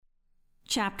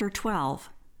Chapter 12.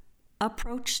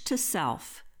 Approach to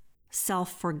Self.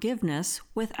 Self-forgiveness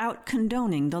without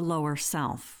condoning the lower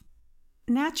self.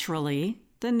 Naturally,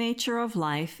 the nature of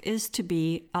life is to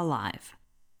be alive.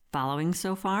 Following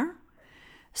so far?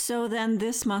 So then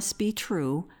this must be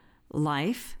true.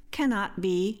 Life cannot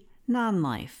be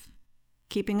non-life.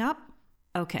 Keeping up?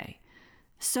 Okay.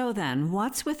 So then,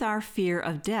 what's with our fear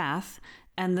of death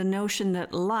and the notion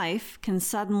that life can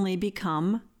suddenly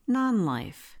become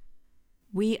non-life?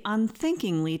 We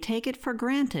unthinkingly take it for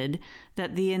granted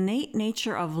that the innate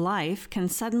nature of life can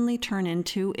suddenly turn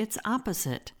into its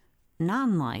opposite,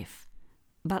 non-life.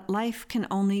 But life can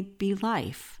only be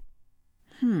life.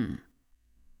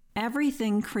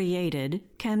 Everything created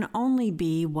can only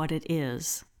be what it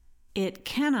is. It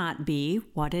cannot be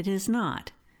what it is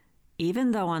not,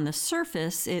 even though on the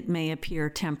surface it may appear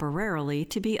temporarily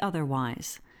to be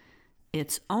otherwise.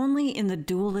 It's only in the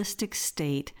dualistic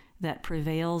state that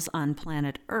prevails on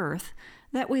planet Earth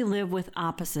that we live with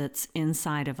opposites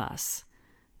inside of us.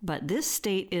 But this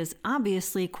state is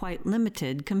obviously quite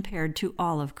limited compared to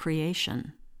all of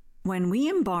creation. When we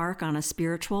embark on a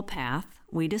spiritual path,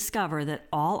 we discover that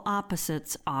all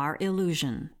opposites are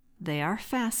illusion. They are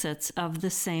facets of the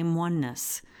same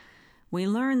oneness. We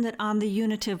learn that on the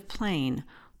unitive plane,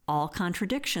 all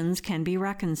contradictions can be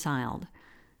reconciled.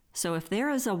 So if there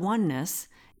is a oneness,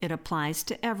 it applies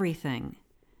to everything.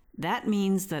 That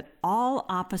means that all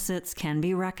opposites can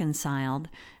be reconciled,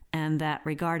 and that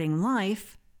regarding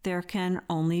life, there can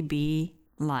only be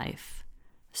life.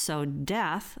 So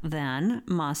death, then,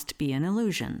 must be an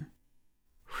illusion.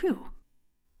 Whew.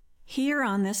 Here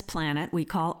on this planet we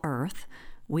call Earth,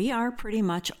 we are pretty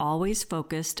much always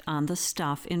focused on the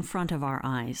stuff in front of our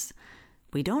eyes.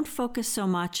 We don't focus so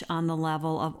much on the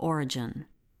level of origin,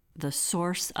 the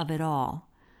source of it all.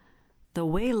 The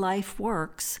way life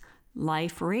works,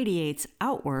 life radiates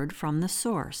outward from the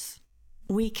source.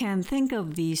 We can think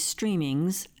of these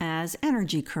streamings as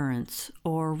energy currents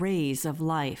or rays of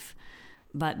life,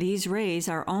 but these rays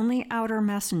are only outer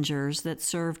messengers that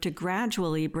serve to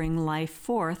gradually bring life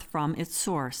forth from its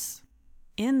source.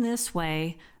 In this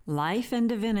way, life and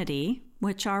divinity,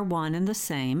 which are one and the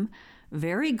same,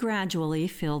 very gradually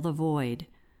fill the void.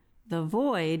 The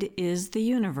void is the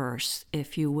universe,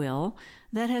 if you will,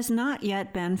 that has not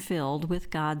yet been filled with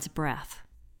God's breath.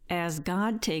 As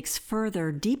God takes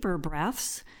further, deeper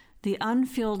breaths, the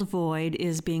unfilled void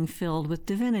is being filled with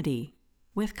divinity,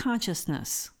 with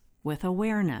consciousness, with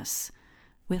awareness,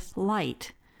 with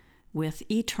light, with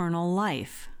eternal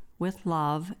life, with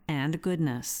love and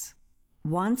goodness.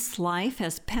 Once life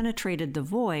has penetrated the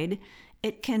void,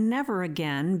 it can never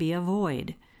again be a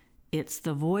void. It's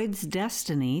the void's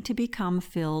destiny to become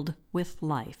filled with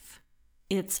life.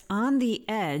 It's on the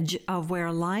edge of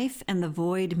where life and the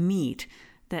void meet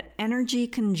that energy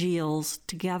congeals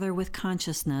together with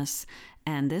consciousness,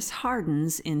 and this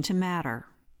hardens into matter.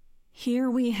 Here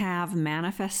we have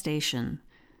manifestation,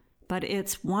 but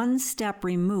it's one step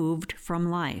removed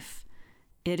from life.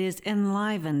 It is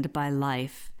enlivened by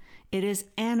life. It is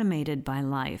animated by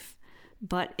life,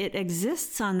 but it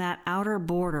exists on that outer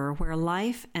border where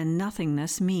life and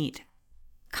nothingness meet.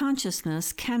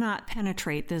 Consciousness cannot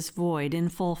penetrate this void in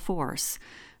full force,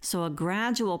 so a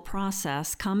gradual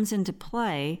process comes into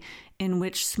play in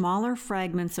which smaller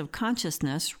fragments of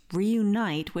consciousness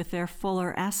reunite with their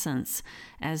fuller essence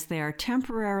as they are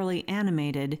temporarily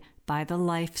animated by the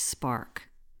life spark.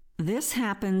 This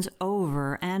happens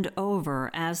over and over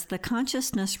as the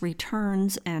consciousness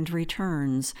returns and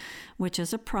returns, which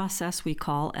is a process we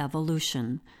call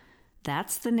evolution.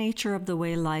 That's the nature of the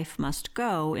way life must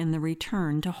go in the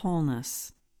return to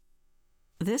wholeness.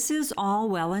 This is all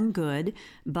well and good,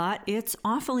 but it's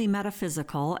awfully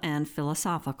metaphysical and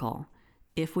philosophical.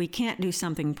 If we can't do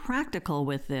something practical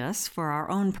with this for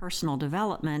our own personal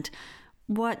development,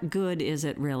 what good is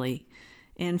it really?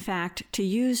 In fact, to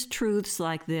use truths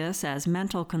like this as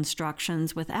mental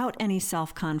constructions without any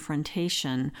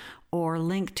self-confrontation or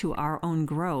link to our own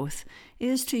growth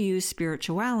is to use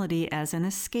spirituality as an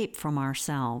escape from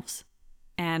ourselves.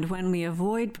 And when we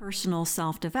avoid personal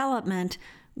self-development,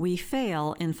 we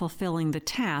fail in fulfilling the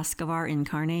task of our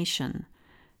incarnation.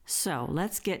 So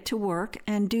let's get to work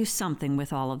and do something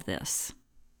with all of this.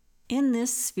 In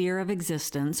this sphere of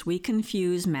existence, we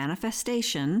confuse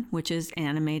manifestation, which is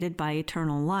animated by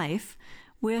eternal life,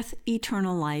 with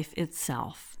eternal life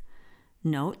itself.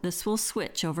 Note, this will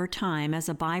switch over time as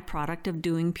a byproduct of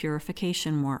doing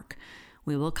purification work.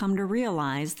 We will come to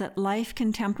realize that life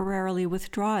can temporarily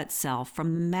withdraw itself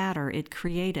from the matter it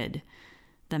created.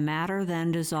 The matter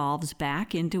then dissolves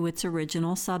back into its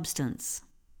original substance.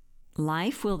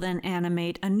 Life will then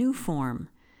animate a new form.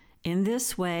 In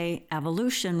this way,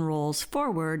 evolution rolls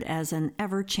forward as an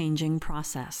ever-changing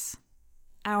process.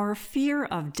 Our fear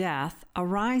of death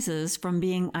arises from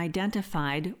being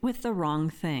identified with the wrong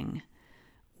thing.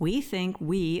 We think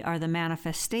we are the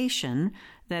manifestation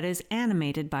that is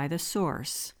animated by the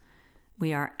source.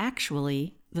 We are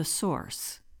actually the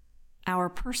source. Our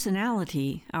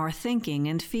personality, our thinking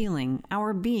and feeling,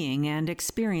 our being and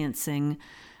experiencing,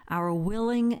 our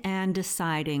willing and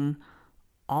deciding,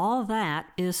 all that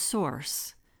is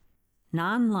source.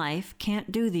 Non-life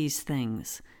can't do these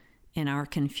things. In our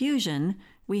confusion,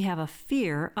 we have a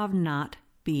fear of not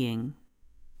being.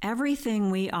 Everything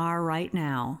we are right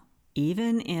now,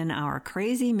 even in our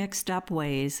crazy mixed-up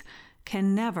ways,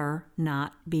 can never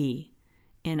not be.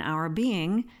 In our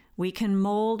being, we can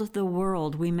mold the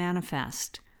world we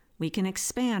manifest. We can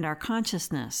expand our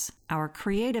consciousness, our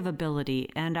creative ability,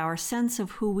 and our sense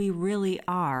of who we really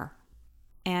are.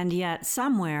 And yet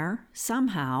somewhere,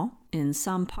 somehow, in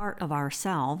some part of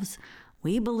ourselves,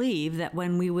 we believe that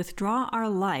when we withdraw our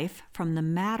life from the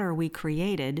matter we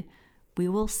created, we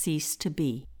will cease to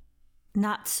be.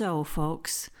 Not so,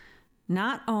 folks.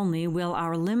 Not only will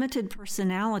our limited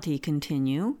personality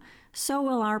continue, so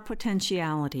will our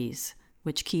potentialities,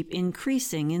 which keep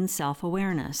increasing in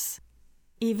self-awareness.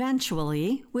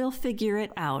 Eventually, we'll figure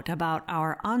it out about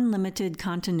our unlimited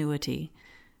continuity.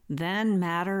 Then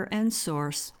matter and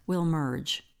source will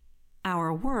merge.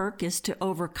 Our work is to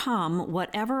overcome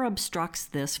whatever obstructs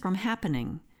this from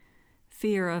happening.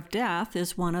 Fear of death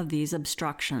is one of these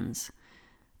obstructions.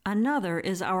 Another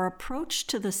is our approach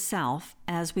to the self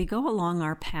as we go along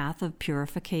our path of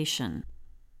purification.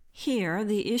 Here,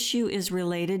 the issue is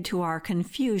related to our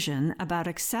confusion about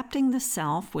accepting the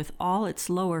self with all its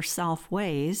lower self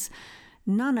ways,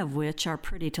 none of which are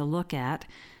pretty to look at,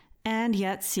 and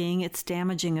yet seeing its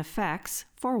damaging effects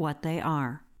for what they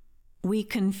are. We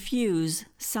confuse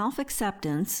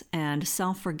self-acceptance and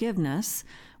self-forgiveness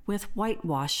with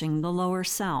whitewashing the lower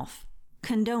self,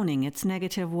 condoning its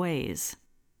negative ways.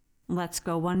 Let's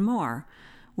go one more.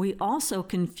 We also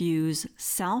confuse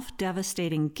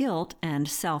self-devastating guilt and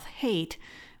self-hate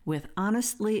with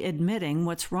honestly admitting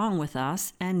what's wrong with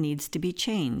us and needs to be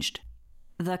changed.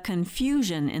 The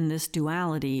confusion in this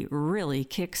duality really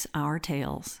kicks our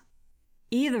tails.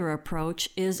 Either approach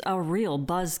is a real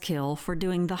buzzkill for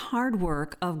doing the hard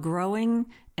work of growing,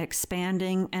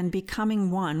 expanding, and becoming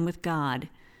one with God.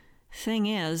 Thing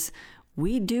is,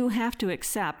 we do have to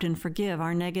accept and forgive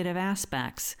our negative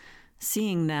aspects,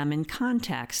 seeing them in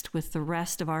context with the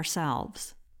rest of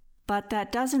ourselves. But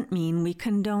that doesn't mean we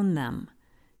condone them.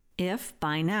 If,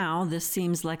 by now, this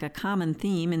seems like a common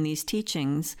theme in these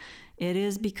teachings, it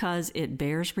is because it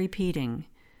bears repeating,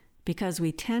 because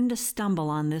we tend to stumble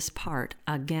on this part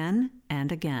again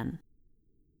and again.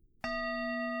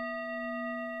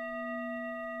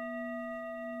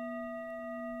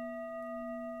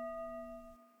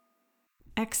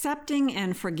 Accepting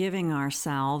and forgiving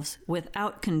ourselves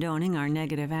without condoning our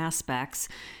negative aspects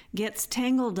gets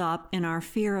tangled up in our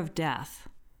fear of death,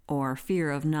 or fear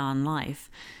of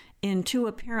non-life, in two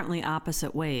apparently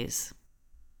opposite ways.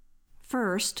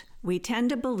 First, we tend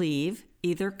to believe,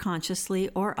 either consciously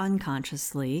or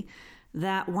unconsciously,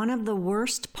 that one of the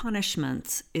worst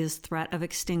punishments is threat of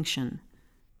extinction.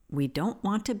 We don't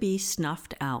want to be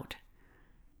snuffed out.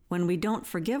 When we don't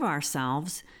forgive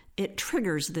ourselves, it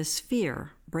triggers this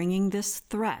fear, bringing this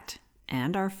threat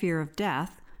and our fear of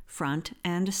death front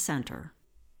and center.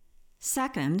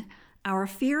 Second, our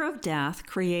fear of death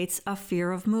creates a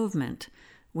fear of movement,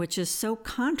 which is so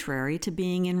contrary to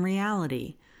being in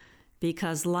reality,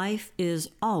 because life is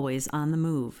always on the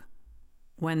move.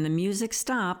 When the music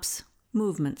stops,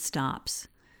 movement stops.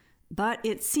 But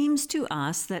it seems to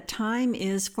us that time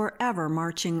is forever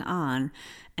marching on,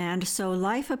 and so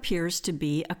life appears to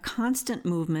be a constant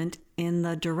movement in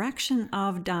the direction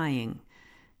of dying.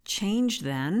 Change,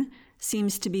 then,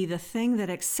 seems to be the thing that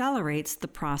accelerates the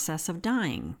process of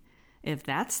dying. If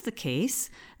that's the case,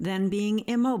 then being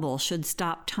immobile should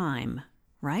stop time,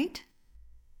 right?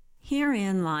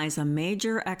 Herein lies a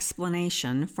major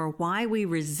explanation for why we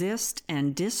resist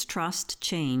and distrust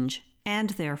change, and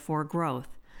therefore growth.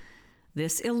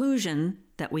 This illusion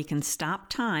that we can stop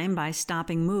time by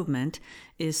stopping movement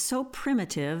is so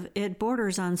primitive it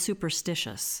borders on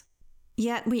superstitious.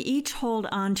 Yet we each hold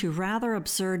on to rather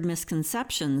absurd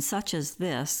misconceptions such as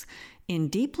this in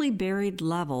deeply buried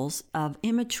levels of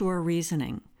immature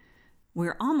reasoning.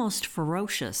 We're almost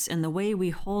ferocious in the way we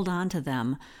hold on to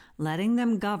them, letting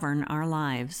them govern our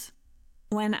lives.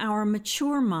 When our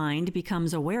mature mind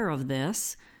becomes aware of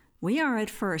this, we are at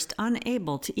first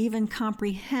unable to even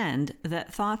comprehend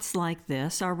that thoughts like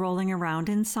this are rolling around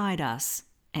inside us.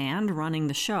 and running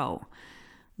the show.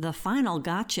 The final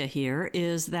gotcha here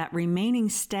is that remaining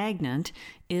stagnant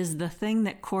is the thing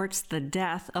that courts the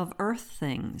death of earth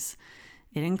things.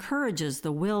 It encourages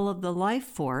the will of the life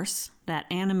force, that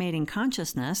animating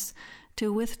consciousness,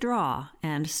 to withdraw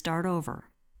and start over.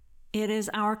 It is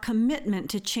our commitment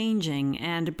to changing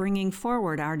and bringing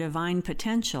forward our divine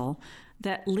potential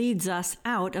that leads us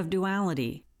out of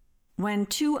duality. When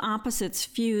two opposites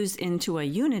fuse into a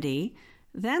unity,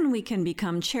 then we can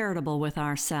become charitable with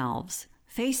ourselves,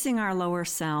 facing our lower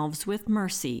selves with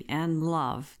mercy and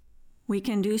love. We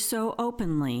can do so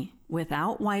openly,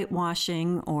 without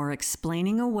whitewashing or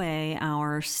explaining away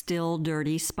our still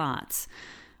dirty spots.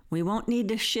 We won't need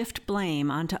to shift blame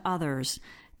onto others,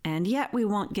 and yet we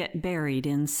won't get buried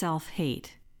in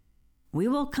self-hate. We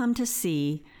will come to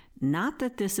see not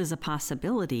that this is a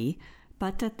possibility,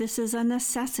 but that this is a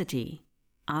necessity.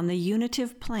 On the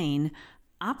unitive plane,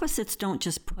 opposites don't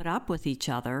just put up with each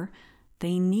other,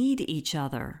 they need each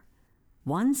other.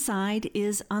 One side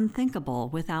is unthinkable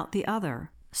without the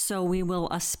other, so we will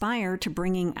aspire to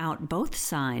bringing out both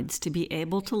sides to be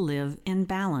able to live in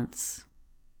balance.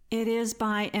 It is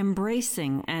by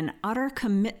embracing an utter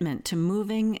commitment to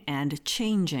moving and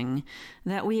changing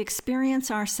that we experience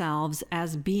ourselves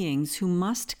as beings who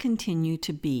must continue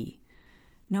to be.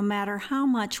 No matter how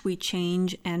much we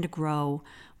change and grow,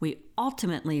 we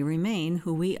ultimately remain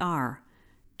who we are.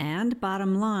 And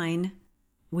bottom line,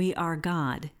 we are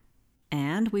God.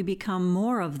 And we become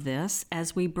more of this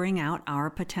as we bring out our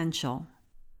potential.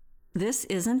 This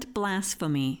isn't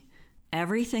blasphemy.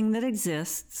 Everything that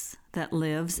exists, that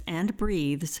lives and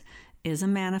breathes, is a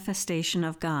manifestation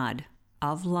of God,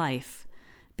 of life,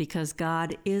 because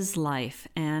God is life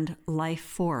and life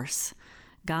force.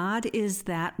 God is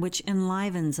that which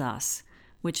enlivens us,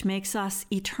 which makes us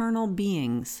eternal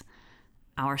beings.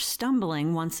 Our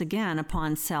stumbling once again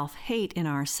upon self-hate in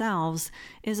ourselves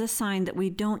is a sign that we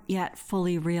don't yet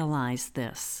fully realize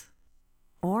this.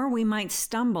 Or we might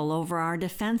stumble over our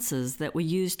defenses that we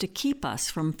use to keep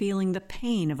us from feeling the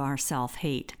pain of our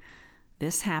self-hate.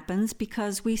 This happens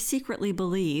because we secretly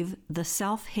believe the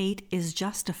self-hate is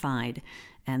justified,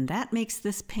 and that makes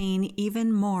this pain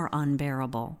even more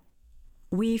unbearable.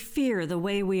 We fear the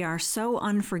way we are so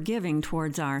unforgiving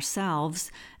towards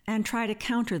ourselves and try to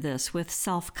counter this with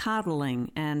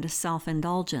self-coddling and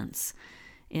self-indulgence.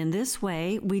 In this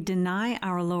way, we deny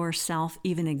our lower self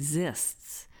even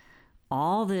exists.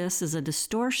 All this is a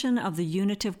distortion of the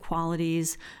unitive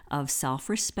qualities of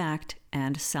self-respect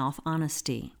and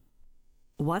self-honesty.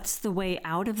 What's the way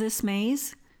out of this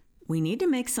maze? We need to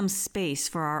make some space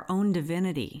for our own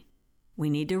divinity. We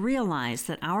need to realize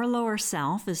that our lower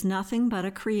self is nothing but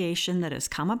a creation that has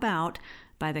come about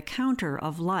by the counter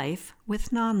of life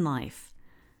with non-life.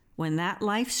 When that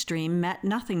life stream met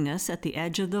nothingness at the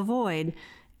edge of the void,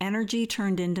 energy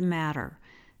turned into matter,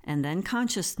 and then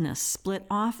consciousness split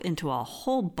off into a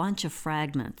whole bunch of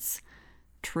fragments.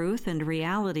 Truth and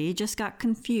reality just got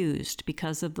confused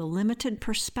because of the limited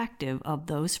perspective of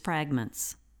those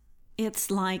fragments. It's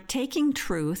like taking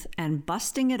truth and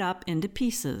busting it up into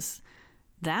pieces.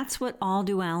 That's what all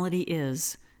duality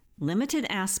is, limited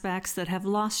aspects that have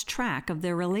lost track of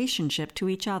their relationship to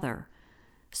each other.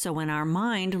 So when our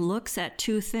mind looks at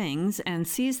two things and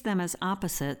sees them as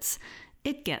opposites,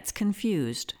 it gets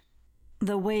confused.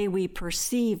 The way we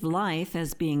perceive life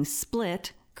as being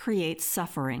split creates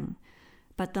suffering.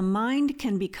 But the mind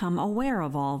can become aware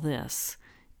of all this.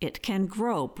 It can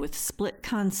grope with split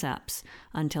concepts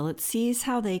until it sees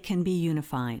how they can be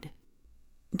unified.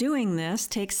 Doing this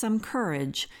takes some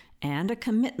courage and a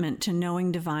commitment to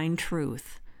knowing divine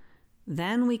truth.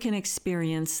 Then we can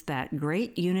experience that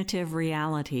great unitive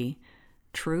reality.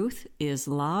 Truth is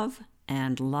love,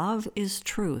 and love is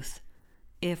truth.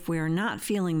 If we're not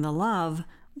feeling the love,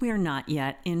 we're not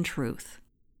yet in truth.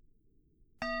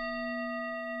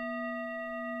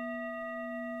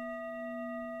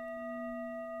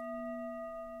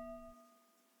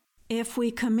 If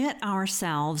we commit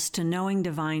ourselves to knowing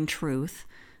divine truth,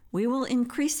 we will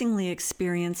increasingly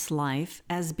experience life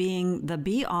as being the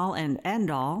be-all and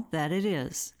end-all that it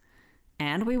is.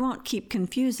 And we won't keep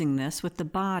confusing this with the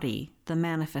body, the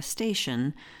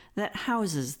manifestation, that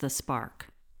houses the spark.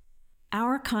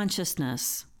 Our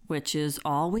consciousness, which is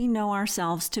all we know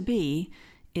ourselves to be,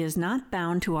 is not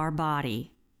bound to our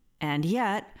body. And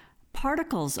yet,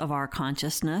 particles of our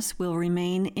consciousness will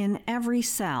remain in every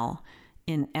cell,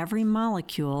 in every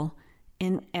molecule,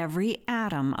 in every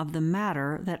atom of the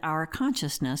matter that our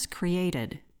consciousness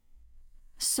created.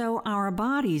 So our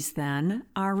bodies, then,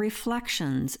 are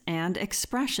reflections and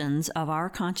expressions of our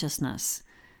consciousness.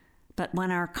 But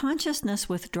when our consciousness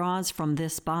withdraws from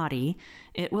this body,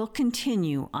 it will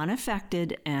continue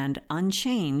unaffected and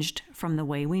unchanged from the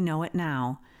way we know it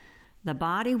now. The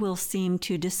body will seem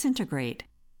to disintegrate,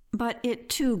 but it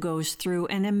too goes through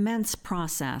an immense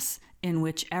process in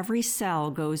which every cell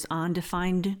goes on to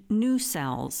find new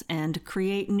cells and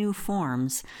create new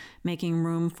forms, making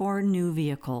room for new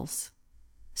vehicles.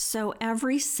 So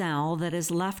every cell that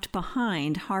is left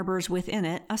behind harbors within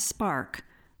it a spark,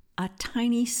 a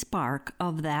tiny spark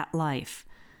of that life.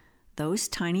 Those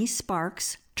tiny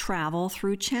sparks travel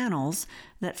through channels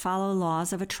that follow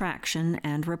laws of attraction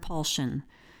and repulsion.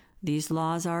 These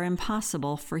laws are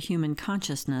impossible for human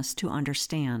consciousness to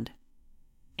understand.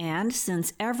 And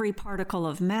since every particle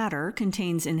of matter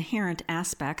contains inherent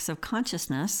aspects of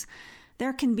consciousness,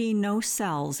 there can be no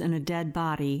cells in a dead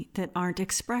body that aren't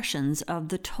expressions of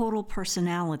the total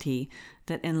personality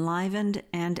that enlivened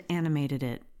and animated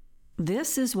it.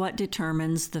 This is what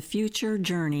determines the future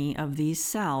journey of these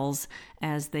cells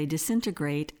as they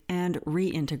disintegrate and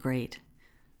reintegrate.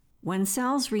 When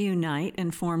cells reunite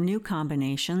and form new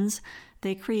combinations,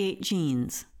 they create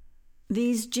genes.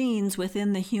 These genes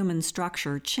within the human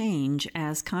structure change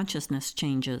as consciousness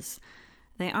changes.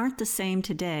 They aren't the same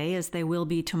today as they will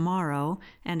be tomorrow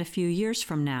and a few years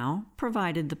from now,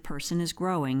 provided the person is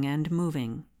growing and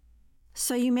moving.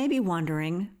 So you may be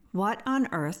wondering, what on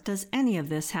earth does any of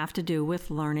this have to do with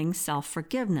learning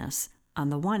self-forgiveness on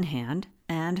the one hand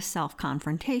and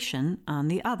self-confrontation on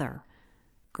the other?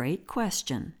 Great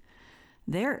question.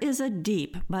 There is a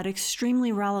deep but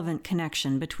extremely relevant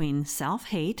connection between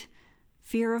self-hate,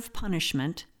 fear of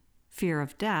punishment, fear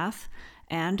of death,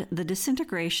 and the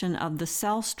disintegration of the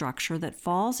cell structure that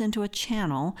falls into a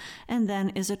channel and then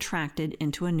is attracted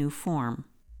into a new form.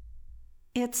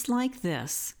 It's like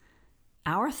this.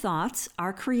 Our thoughts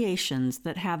are creations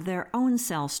that have their own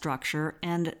cell structure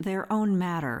and their own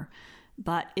matter,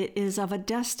 but it is of a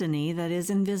destiny that is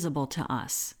invisible to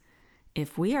us.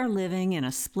 If we are living in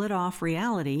a split-off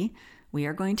reality, we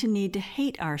are going to need to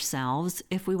hate ourselves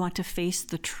if we want to face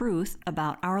the truth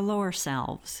about our lower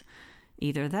selves.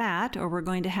 Either that, or we're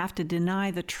going to have to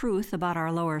deny the truth about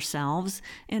our lower selves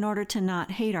in order to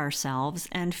not hate ourselves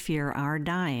and fear our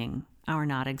dying, our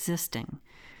not existing.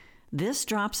 This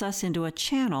drops us into a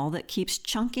channel that keeps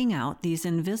chunking out these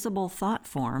invisible thought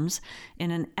forms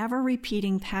in an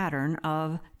ever-repeating pattern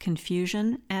of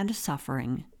confusion and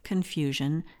suffering,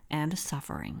 confusion and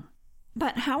suffering.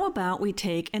 But how about we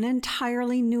take an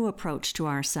entirely new approach to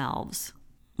ourselves?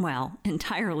 Well,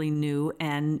 entirely new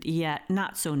and yet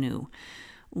not so new.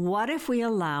 What if we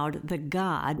allowed the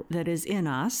God that is in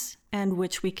us, and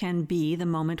which we can be the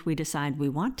moment we decide we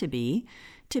want to be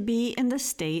in the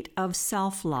state of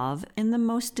self-love in the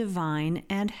most divine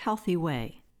and healthy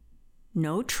way?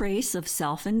 No trace of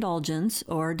self-indulgence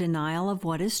or denial of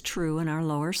what is true in our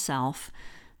lower self,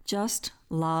 just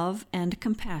love and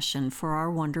compassion for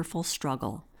our wonderful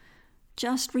struggle.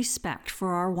 Just respect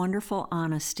for our wonderful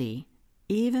honesty,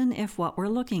 even if what we're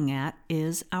looking at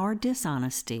is our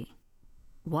dishonesty.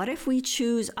 What if we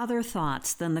choose other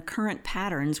thoughts than the current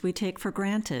patterns we take for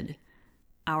granted?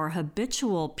 Our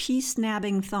habitual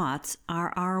peace-nabbing thoughts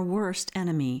are our worst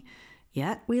enemy,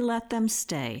 yet we let them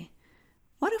stay.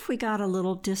 What if we got a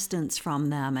little distance from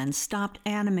them and stopped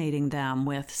animating them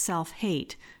with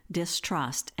self-hate,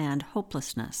 distrust, and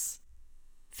hopelessness?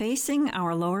 Facing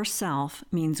our lower self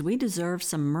means we deserve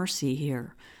some mercy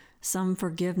here, some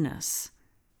forgiveness.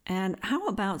 And how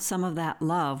about some of that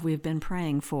love we've been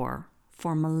praying for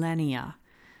millennia?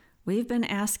 We've been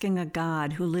asking a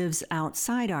God who lives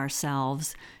outside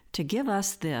ourselves to give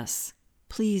us this.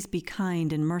 Please be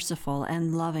kind and merciful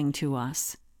and loving to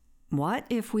us. What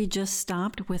if we just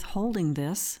stopped withholding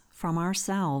this from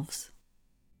ourselves?